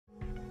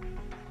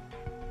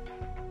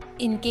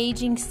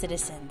Engaging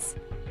citizens,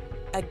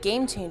 a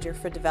game changer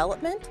for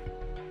development?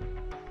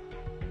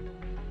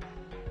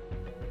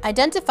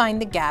 Identifying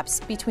the gaps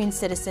between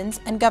citizens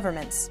and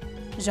governments.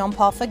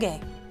 Jean-Paul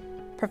Faguet,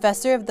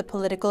 Professor of the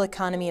Political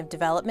Economy of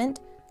Development,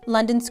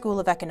 London School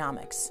of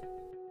Economics.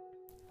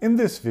 In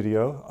this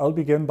video, I'll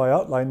begin by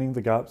outlining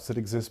the gaps that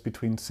exist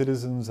between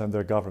citizens and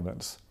their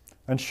governments,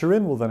 and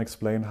Shirin will then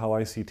explain how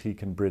ICT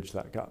can bridge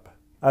that gap.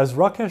 As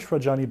Rakesh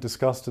Rajani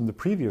discussed in the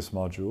previous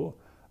module,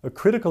 a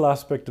critical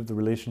aspect of the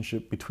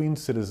relationship between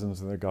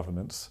citizens and their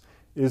governments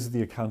is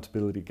the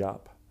accountability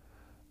gap.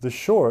 The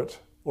short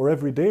or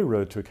everyday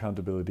road to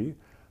accountability,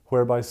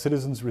 whereby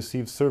citizens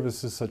receive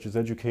services such as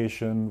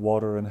education,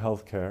 water, and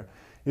healthcare,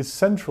 is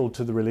central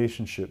to the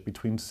relationship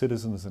between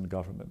citizens and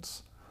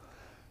governments.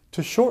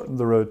 To shorten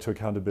the road to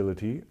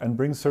accountability and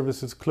bring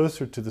services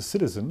closer to the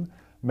citizen,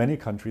 many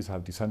countries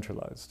have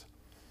decentralized.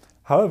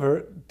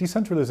 However,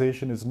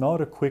 decentralization is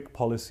not a quick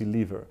policy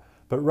lever,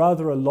 but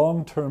rather a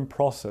long-term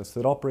process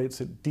that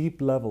operates at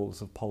deep levels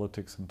of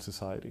politics and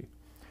society.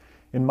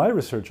 In my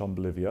research on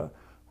Bolivia,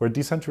 where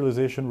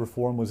decentralization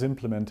reform was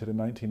implemented in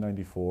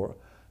 1994,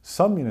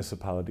 some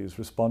municipalities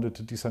responded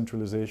to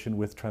decentralization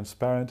with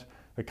transparent,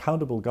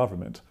 accountable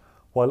government,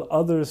 while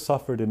others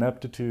suffered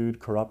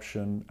ineptitude,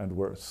 corruption, and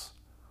worse.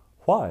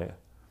 Why?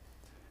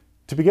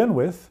 To begin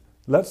with,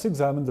 let's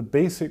examine the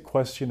basic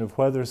question of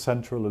whether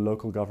central or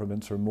local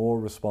governments are more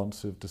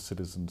responsive to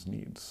citizens'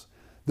 needs.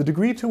 The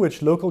degree to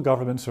which local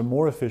governments are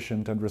more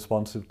efficient and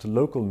responsive to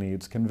local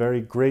needs can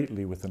vary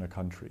greatly within a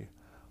country.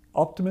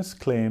 Optimists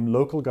claim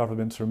local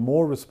governments are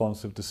more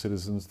responsive to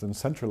citizens than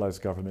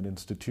centralized government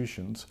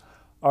institutions,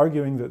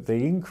 arguing that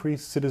they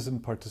increase citizen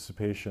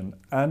participation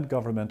and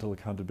governmental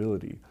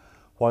accountability,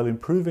 while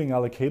improving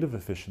allocative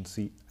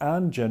efficiency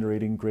and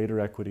generating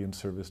greater equity in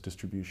service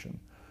distribution.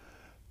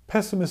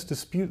 Pessimists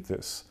dispute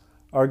this,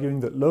 arguing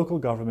that local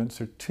governments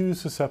are too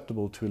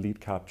susceptible to elite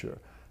capture,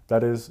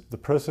 that is, the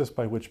process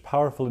by which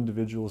powerful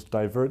individuals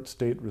divert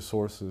state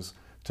resources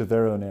to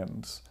their own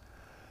ends.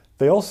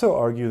 They also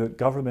argue that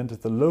government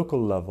at the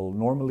local level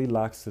normally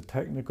lacks the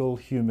technical,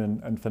 human,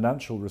 and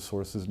financial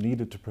resources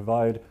needed to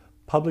provide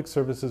public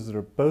services that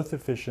are both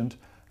efficient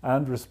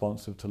and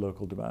responsive to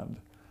local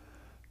demand.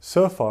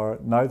 So far,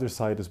 neither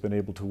side has been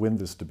able to win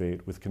this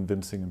debate with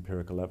convincing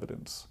empirical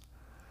evidence.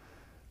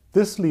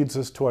 This leads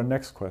us to our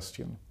next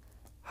question.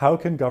 How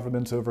can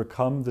governments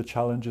overcome the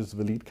challenges of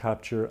elite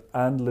capture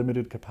and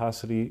limited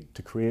capacity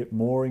to create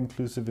more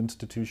inclusive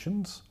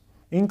institutions?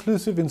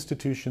 Inclusive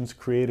institutions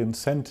create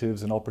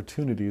incentives and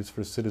opportunities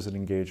for citizen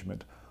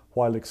engagement,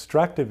 while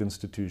extractive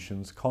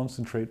institutions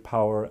concentrate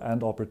power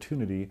and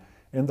opportunity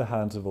in the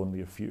hands of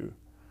only a few.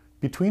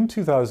 Between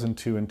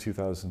 2002 and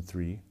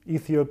 2003,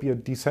 Ethiopia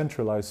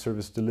decentralized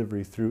service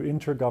delivery through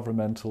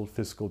intergovernmental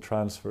fiscal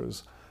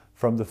transfers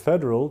from the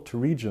federal to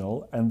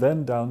regional and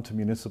then down to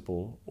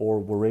municipal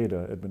or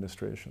Woreda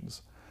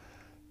administrations.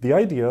 The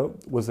idea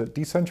was that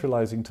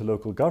decentralizing to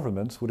local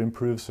governments would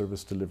improve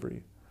service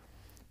delivery.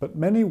 But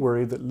many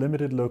worried that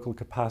limited local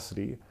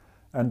capacity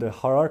and a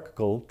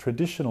hierarchical,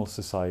 traditional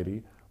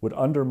society would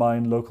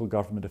undermine local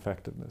government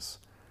effectiveness.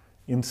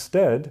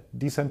 Instead,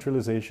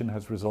 decentralization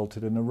has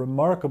resulted in a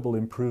remarkable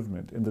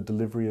improvement in the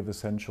delivery of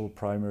essential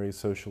primary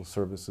social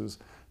services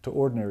to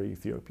ordinary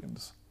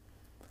Ethiopians.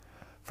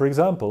 For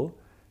example,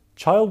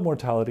 child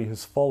mortality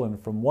has fallen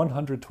from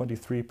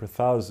 123 per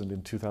thousand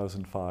in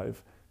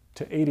 2005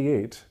 to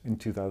 88 in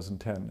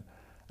 2010,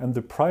 and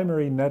the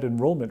primary net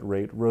enrollment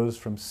rate rose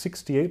from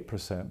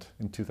 68%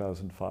 in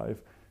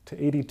 2005 to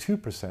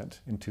 82%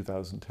 in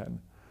 2010.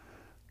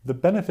 The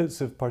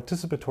benefits of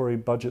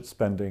participatory budget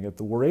spending at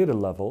the Woreda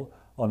level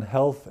on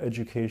health,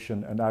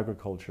 education, and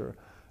agriculture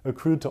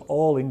accrued to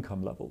all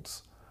income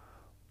levels.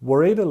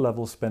 Woreda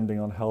level spending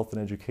on health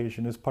and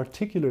education is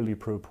particularly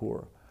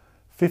pro-poor.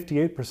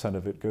 58%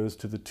 of it goes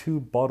to the two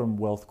bottom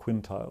wealth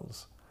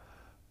quintiles.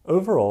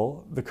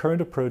 Overall, the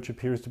current approach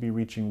appears to be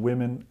reaching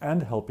women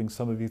and helping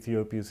some of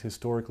Ethiopia's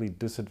historically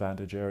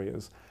disadvantaged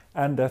areas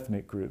and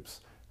ethnic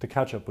groups to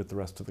catch up with the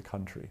rest of the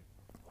country.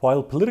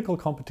 While political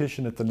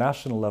competition at the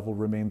national level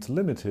remains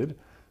limited,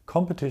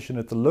 competition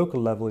at the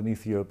local level in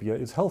Ethiopia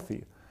is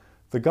healthy.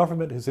 The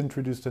government has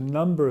introduced a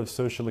number of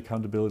social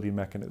accountability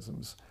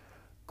mechanisms.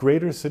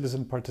 Greater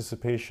citizen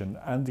participation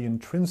and the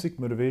intrinsic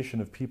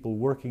motivation of people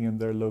working in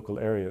their local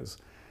areas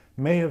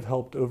may have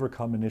helped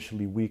overcome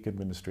initially weak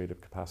administrative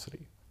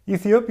capacity.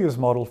 Ethiopia's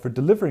model for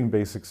delivering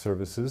basic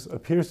services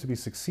appears to be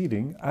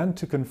succeeding and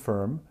to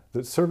confirm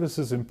that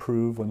services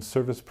improve when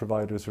service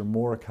providers are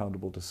more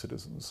accountable to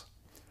citizens.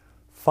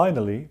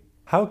 Finally,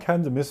 how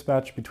can the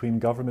mismatch between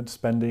government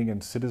spending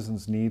and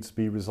citizens' needs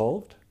be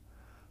resolved?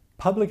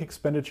 Public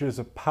expenditure is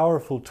a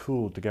powerful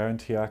tool to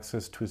guarantee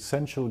access to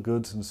essential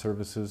goods and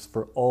services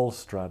for all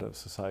strata of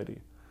society.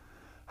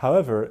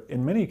 However,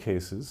 in many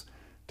cases,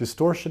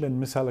 distortion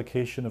and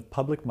misallocation of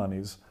public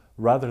monies,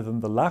 rather than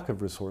the lack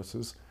of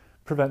resources,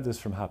 prevent this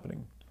from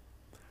happening.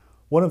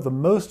 One of the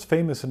most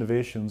famous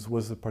innovations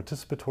was the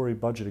participatory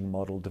budgeting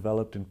model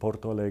developed in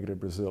Porto Alegre,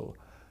 Brazil,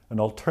 an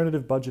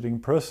alternative budgeting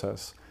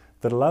process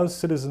that allows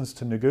citizens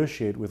to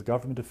negotiate with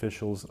government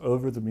officials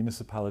over the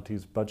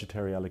municipality's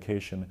budgetary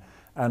allocation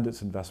and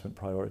its investment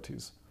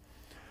priorities.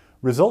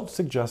 Results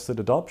suggest that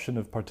adoption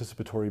of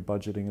participatory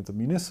budgeting at the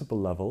municipal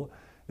level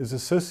is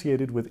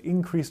associated with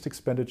increased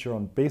expenditure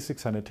on basic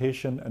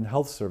sanitation and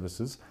health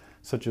services,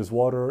 such as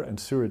water and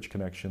sewerage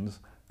connections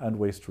and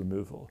waste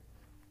removal.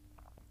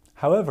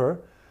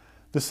 However,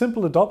 the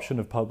simple adoption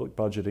of public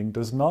budgeting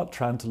does not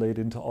translate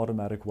into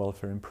automatic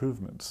welfare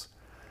improvements.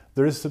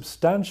 There is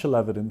substantial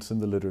evidence in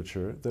the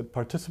literature that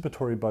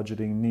participatory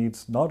budgeting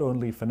needs not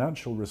only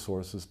financial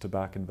resources to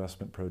back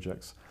investment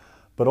projects,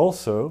 but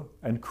also,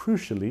 and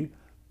crucially,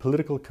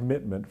 political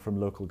commitment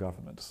from local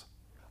governments.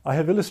 I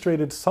have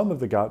illustrated some of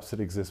the gaps that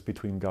exist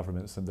between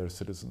governments and their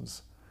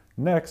citizens.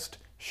 Next,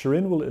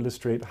 Shirin will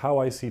illustrate how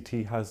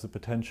ICT has the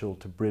potential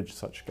to bridge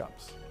such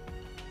gaps.